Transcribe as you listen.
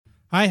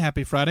Hi,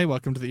 happy Friday.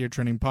 Welcome to the Ear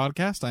Training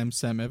Podcast. I'm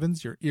Sam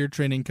Evans, your ear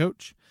training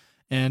coach,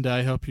 and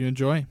I hope you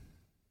enjoy.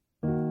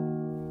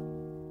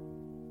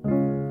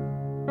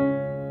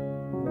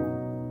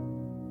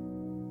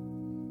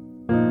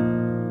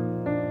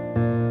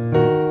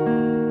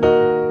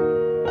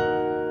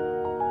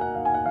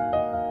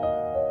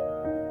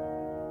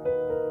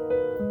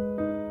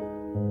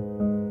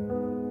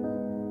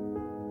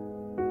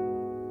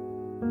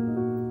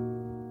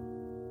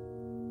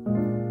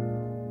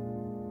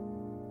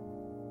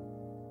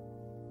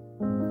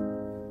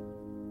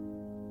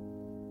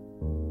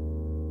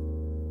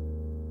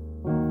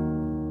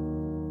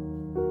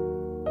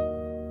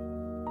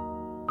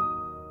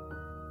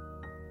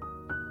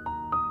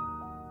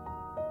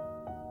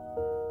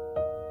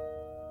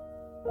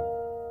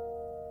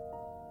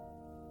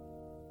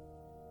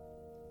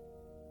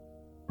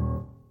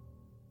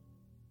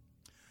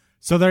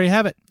 So there you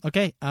have it.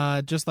 Okay,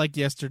 just like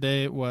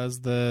yesterday was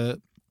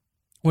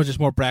just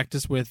more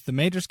practice with the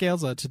major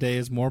scales. Today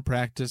is more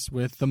practice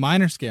with the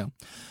minor scale.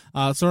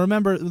 So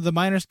remember, the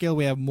minor scale,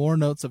 we have more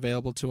notes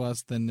available to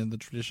us than in the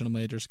traditional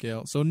major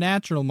scale. So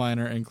natural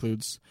minor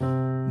includes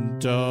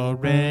do,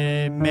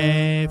 re,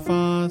 mi,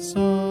 fa,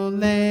 sol,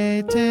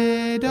 la,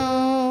 ti,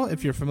 do.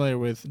 If you're familiar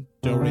with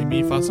do, re,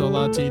 mi, fa, sol,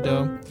 la, ti,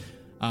 do,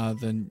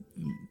 then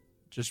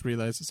just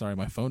realize, sorry,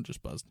 my phone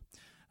just buzzed.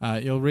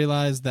 You'll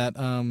realize that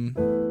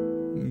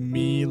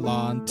mi,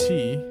 la, and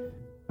ti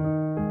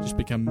just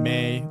become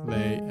me, le,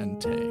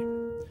 and te.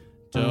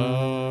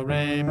 Do,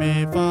 re,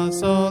 mi, fa,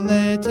 sol,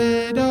 la,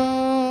 ti,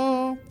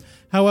 do.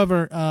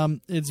 However,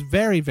 it's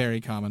very,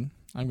 very common.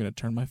 I'm going to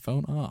turn my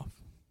phone off.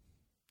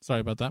 Sorry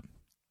about that.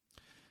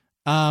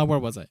 Where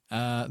was I?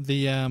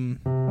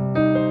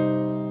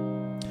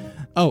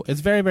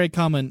 It's very, very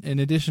common, in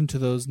addition to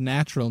those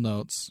natural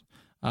notes,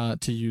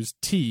 to use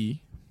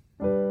T.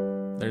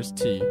 There's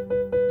T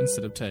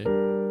instead of te.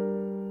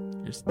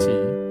 Here's T.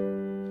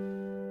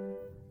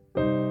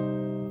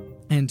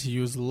 And to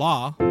use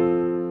la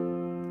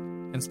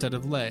instead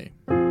of lay.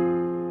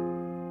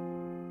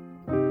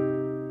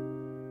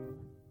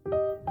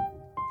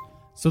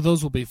 So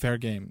those will be fair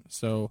game.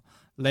 So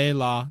lay,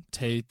 la,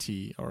 te,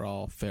 ti are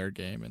all fair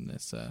game in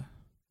this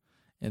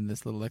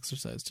little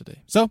exercise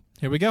today. So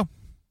here we go.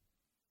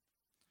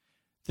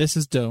 This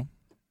is do.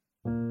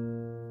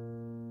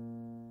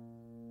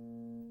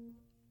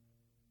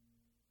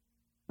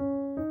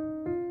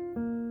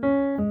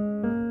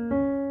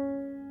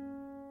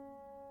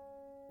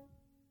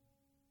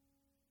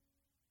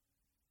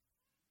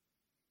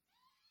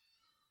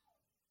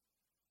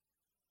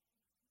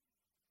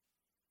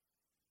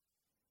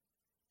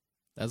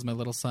 That's my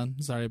little son.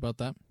 Sorry about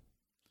that.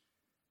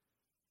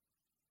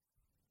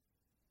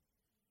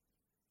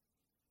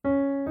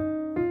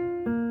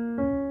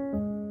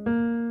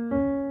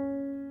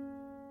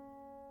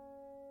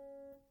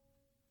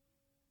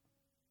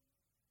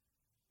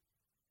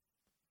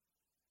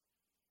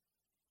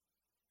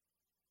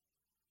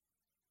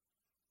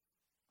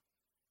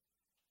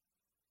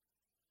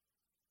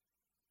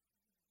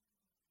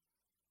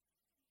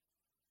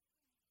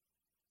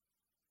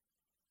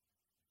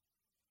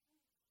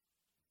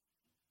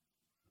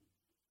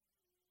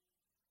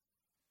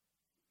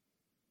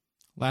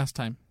 Last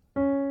time.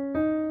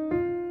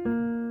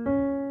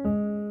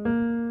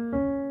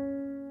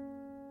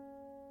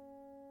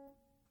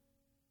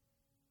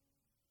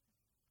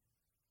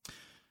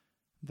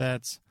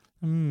 That's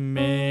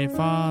mi,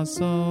 fa,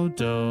 sol,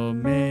 do,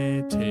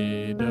 mi,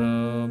 ti,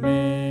 do,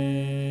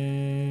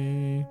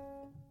 mi.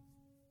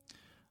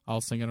 I'll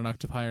sing it an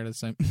octave higher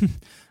this time.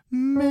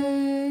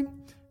 Mi,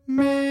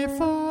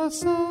 fa,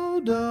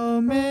 sol,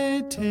 do,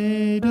 mi,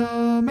 ti,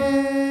 do,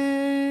 mi.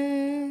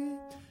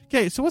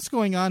 Okay, so what's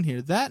going on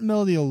here? That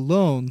melody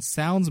alone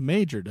sounds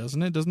major,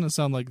 doesn't it? Doesn't it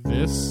sound like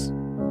this?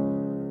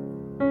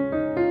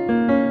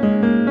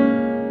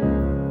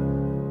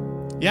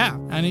 Yeah,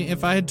 and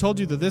if I had told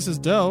you that this is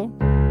do,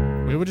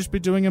 we would just be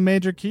doing a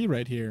major key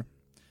right here.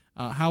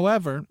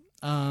 However,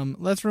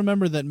 let's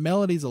remember that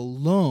melodies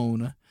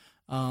alone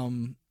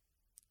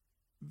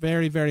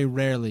very, very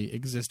rarely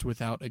exist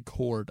without a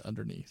chord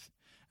underneath.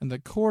 And the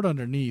chord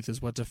underneath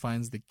is what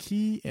defines the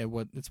key,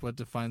 it's what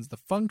defines the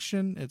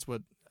function, it's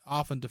what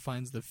often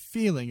defines the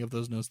feeling of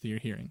those notes that you're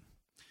hearing.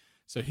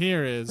 So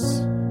here is...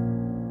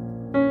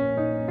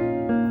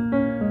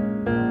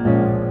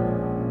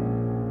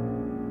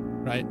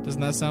 Right?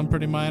 Doesn't that sound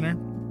pretty minor?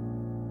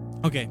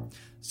 Okay,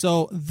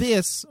 so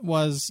this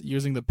was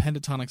using the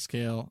pentatonic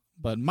scale,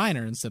 but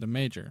minor instead of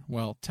major.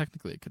 Well,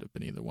 technically it could have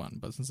been either one,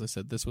 but since I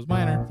said this was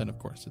minor, then of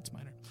course it's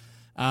minor.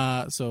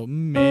 So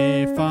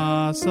mi,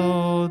 fa,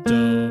 sol,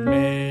 do,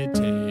 mi,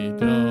 ti,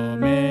 do,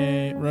 mi.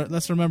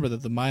 Let's remember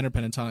that the minor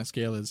pentatonic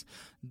scale is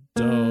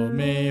do,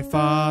 mi,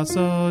 fa,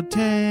 sol,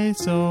 te,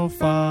 sol,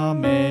 fa,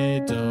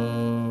 mi,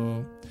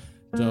 do.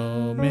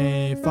 Do,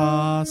 mi,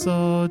 fa,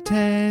 sol,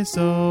 te,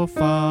 sol,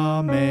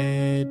 fa,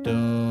 mi,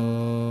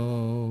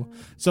 do.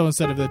 So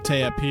instead of the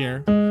te up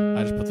here,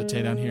 I just put the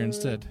te down here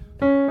instead.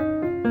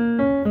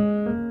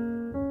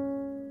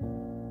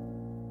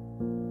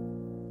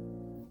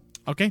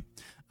 Okay,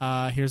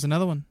 here's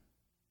another one.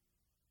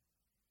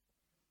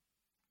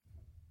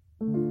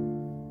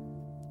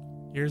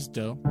 Here's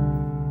do.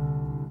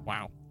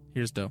 Wow.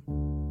 Here's do.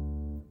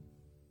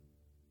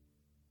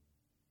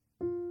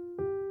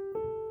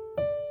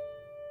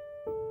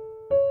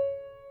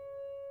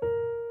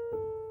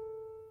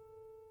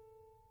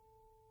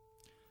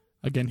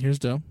 Again, here's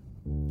do.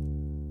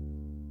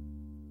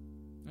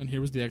 And here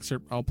was the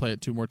excerpt. I'll play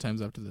it 2 more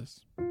times after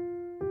this.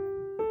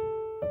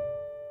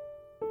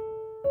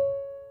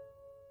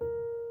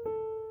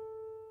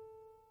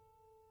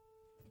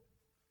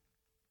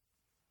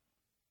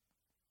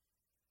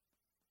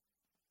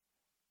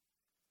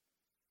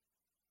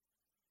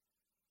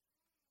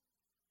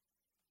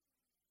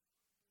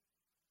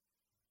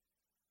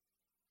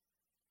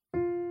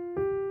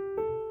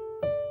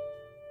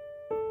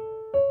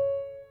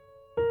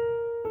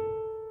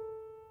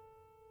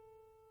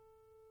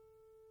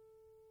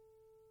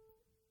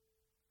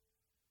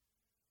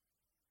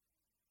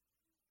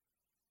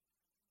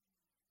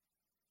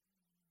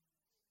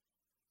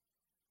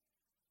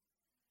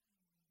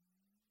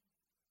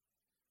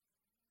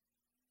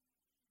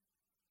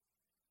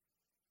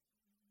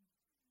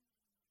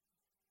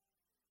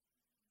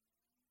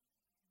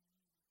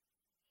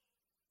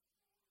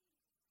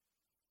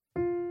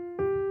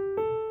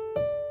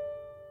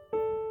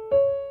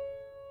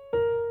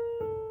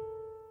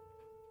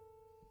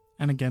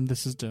 And again,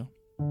 this is do.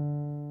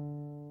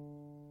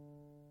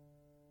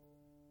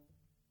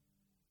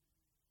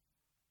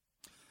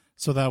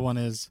 So that one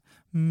is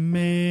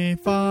me,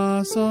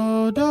 fa,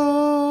 so,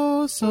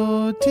 do,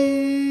 so,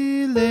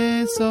 ti,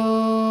 le,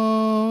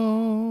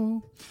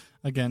 so.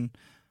 Again,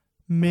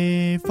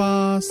 me,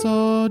 fa,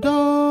 so,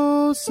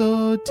 do,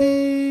 so,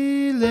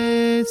 ti,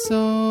 le,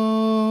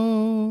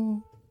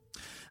 so.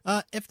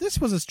 If this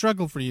was a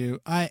struggle for you,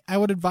 I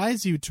would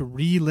advise you to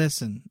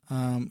re-listen,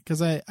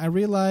 because I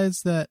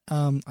realize that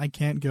I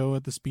can't go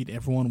at the speed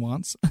everyone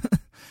wants.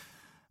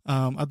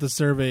 At the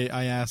survey,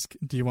 I ask,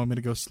 do you want me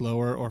to go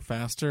slower or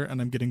faster?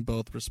 And I'm getting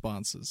both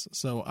responses.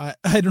 So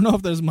I don't know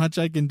if there's much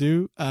I can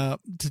do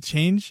to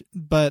change,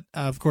 but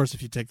of course,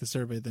 if you take the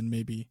survey, then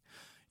maybe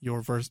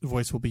your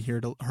voice will be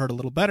heard a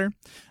little better.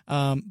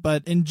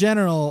 But in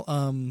general,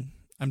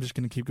 I'm just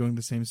going to keep going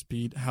the same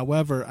speed.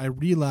 However, I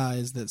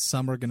realize that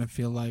some are going to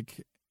feel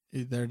like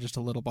they're just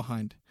a little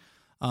behind.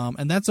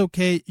 And that's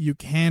okay. You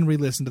can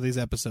re-listen to these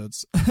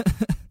episodes.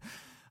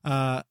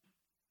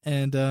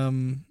 And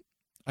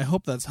I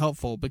hope that's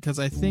helpful, because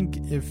I think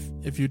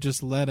if you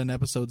just let an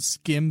episode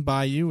skim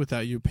by you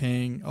without you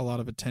paying a lot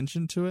of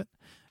attention to it,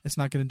 it's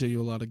not going to do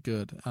you a lot of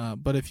good.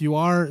 But if you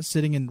are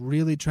sitting and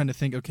really trying to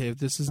think, okay, if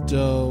this is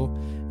do,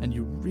 and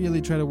you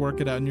really try to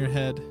work it out in your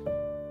head,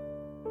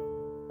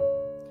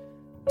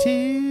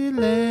 ti,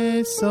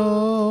 le,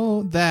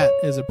 so, that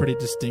is a pretty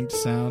distinct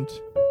sound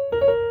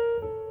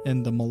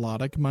in the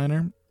melodic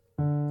minor.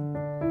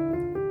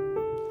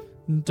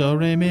 Do,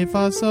 re, mi,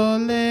 fa, sol,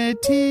 le,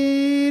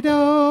 ti,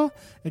 do.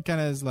 It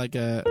kind of is like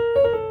a...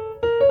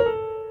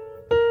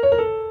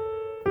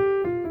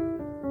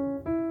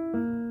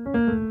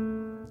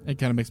 It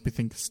kind of makes me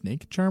think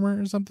snake charmer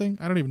or something.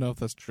 I don't even know if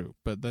that's true,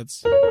 but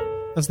that's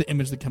the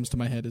image that comes to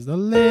my head, is the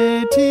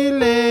le, ti,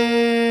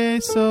 le,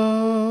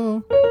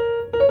 so.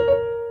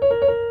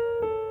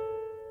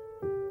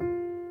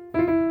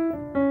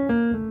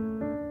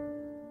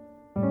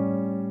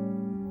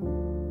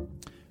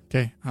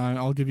 Okay,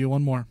 I'll give you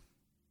one more.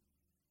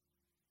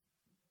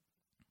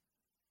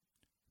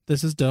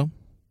 This is do.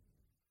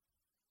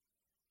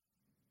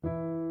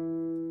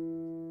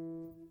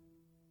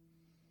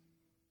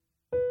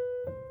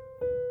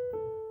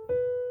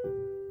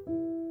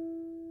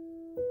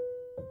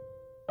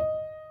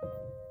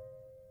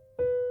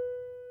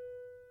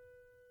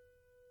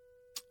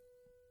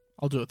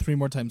 I'll do it 3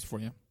 more times for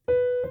you.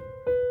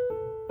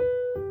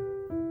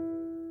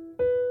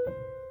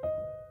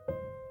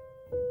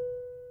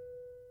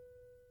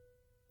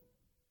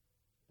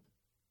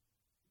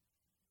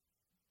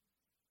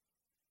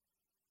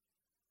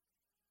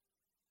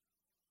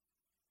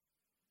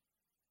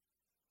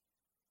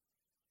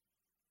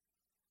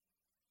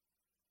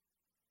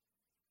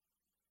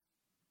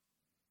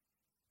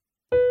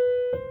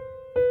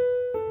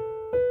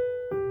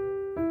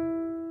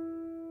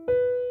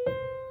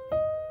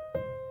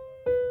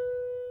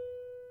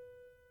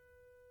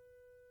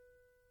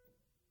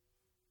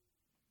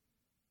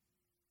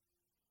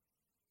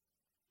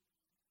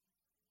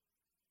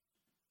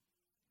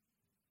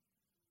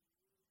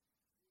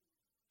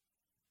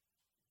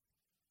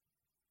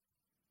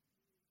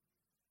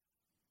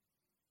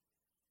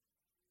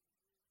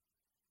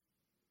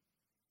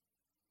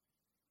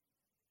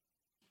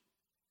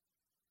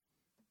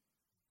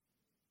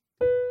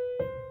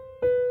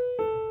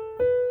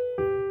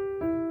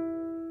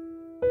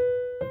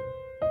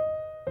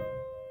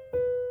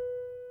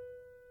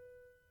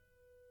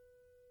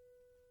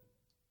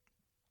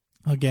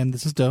 Again,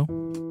 this is do.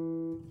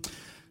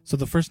 So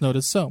the first note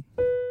is so.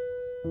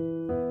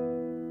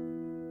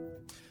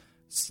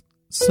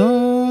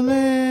 So,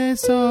 le,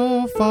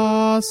 so,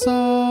 fa,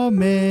 so,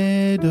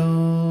 me,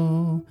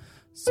 do.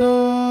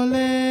 So,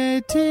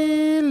 le,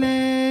 ti,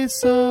 le,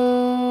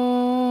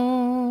 so.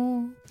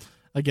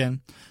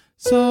 Again.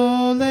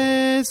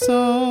 Sole,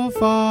 so,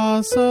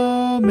 fa,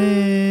 so,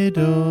 me,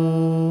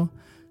 do.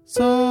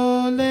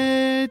 Sole,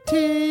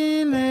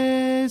 ti,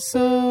 le,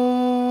 so.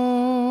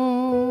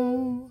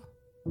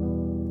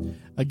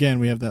 Again,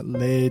 we have that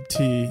le,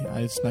 ti.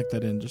 I snuck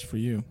that in just for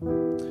you.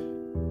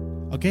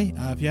 Okay,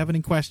 if you have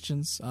any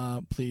questions,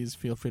 please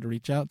feel free to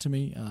reach out to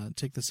me.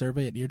 Take the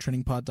survey at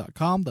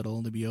eartrainingpod.com. That'll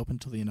only be open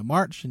till the end of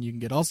March, and you can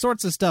get all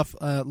sorts of stuff,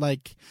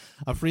 like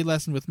a free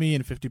lesson with me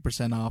and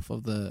 50% off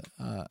of the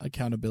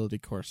accountability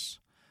course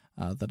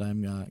that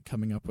I'm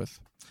coming up with.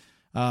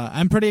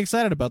 I'm pretty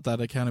excited about that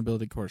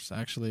accountability course,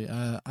 actually.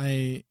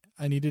 I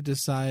need to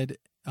decide.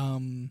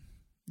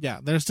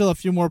 There's still a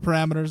few more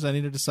parameters I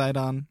need to decide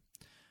on,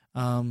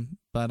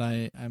 but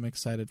I'm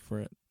excited for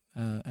it.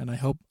 And I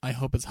hope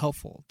it's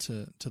helpful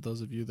to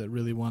those of you that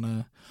really want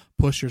to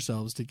push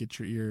yourselves to get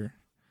your ear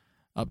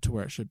up to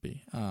where it should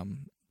be.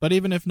 But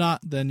even if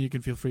not, then you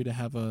can feel free to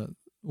have a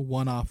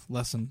one-off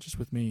lesson just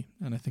with me,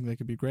 and I think that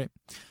could be great.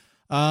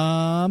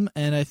 And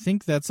I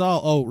think that's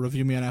all. Oh,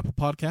 review me on Apple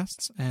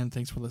Podcasts, and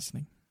thanks for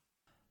listening.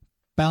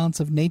 Balance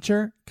of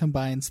Nature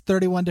combines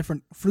 31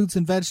 different fruits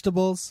and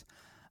vegetables,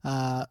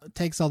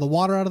 takes all the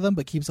water out of them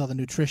but keeps all the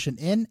nutrition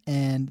in,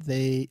 and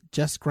they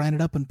just grind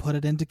it up and put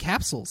it into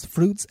capsules,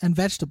 fruits and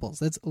vegetables.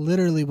 That's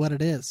literally what it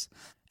is.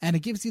 And it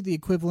gives you the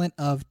equivalent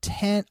of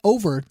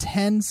over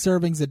 10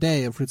 servings a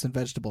day of fruits and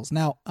vegetables.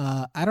 Now,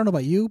 I don't know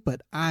about you,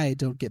 but I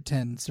don't get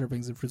 10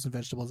 servings of fruits and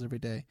vegetables every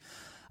day.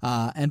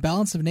 And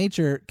Balance of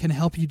Nature can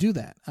help you do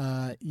that.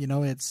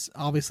 It's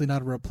obviously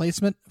not a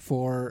replacement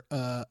for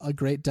a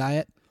great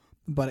diet,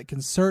 but it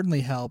can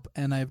certainly help.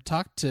 And I've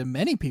talked to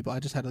many people. I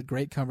just had a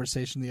great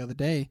conversation the other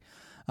day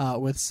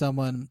with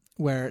someone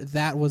where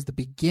that was the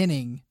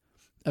beginning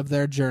of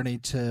their journey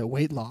to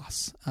weight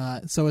loss.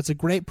 So it's a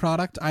great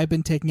product. I've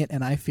been taking it,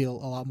 and I feel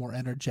a lot more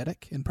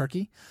energetic and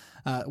perky.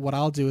 What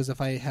I'll do is if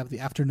I have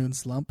the afternoon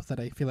slump that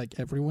I feel like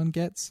everyone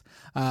gets,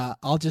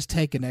 I'll just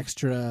take an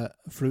extra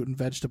fruit and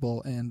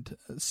vegetable, and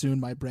soon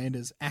my brain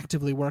is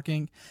actively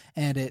working,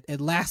 and it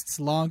lasts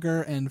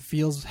longer and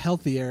feels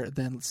healthier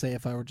than, say,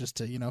 if I were just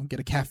to get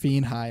a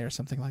caffeine high or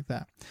something like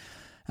that.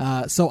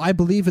 So I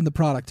believe in the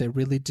product. I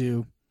really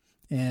do.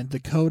 And the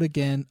code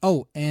again.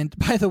 Oh, and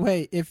by the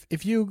way,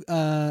 if you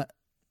go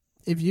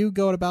to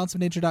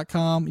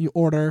balanceofnature.com, you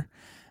order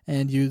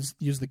and use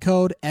the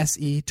code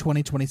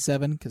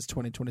SE2027, because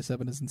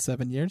 2027 is in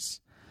 7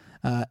 years.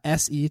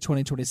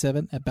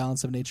 SE2027 at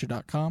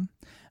balanceofnature.com.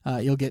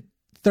 You'll get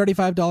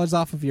 $35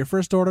 off of your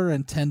first order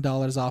and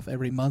 $10 off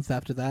every month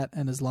after that.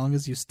 And as long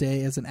as you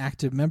stay as an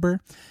active member,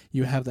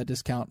 you have that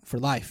discount for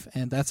life.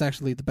 And that's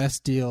actually the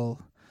best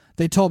deal.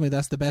 They told me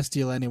that's the best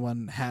deal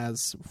anyone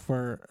has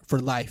for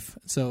life.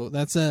 So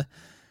that's a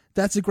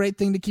great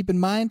thing to keep in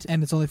mind,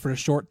 and it's only for a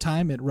short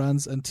time. It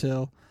runs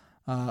until,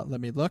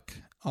 let me look,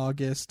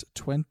 August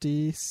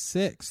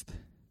 26th.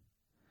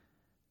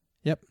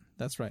 Yep,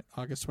 that's right,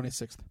 August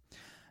 26th.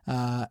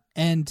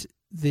 And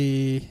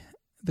the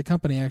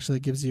company actually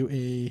gives you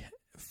a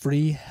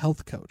free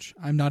health coach.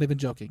 I'm not even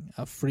joking,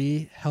 a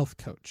free health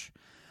coach.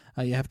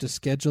 You have to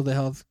schedule the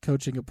health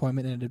coaching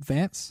appointment in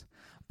advance.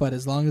 But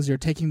as long as you're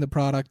taking the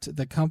product,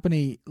 the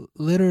company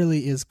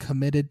literally is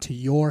committed to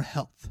your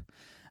health.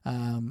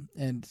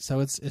 And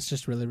so it's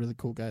just really, really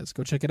cool, guys.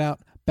 Go check it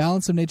out.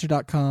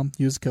 Balanceofnature.com.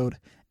 Use code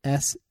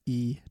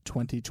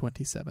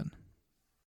SE2027.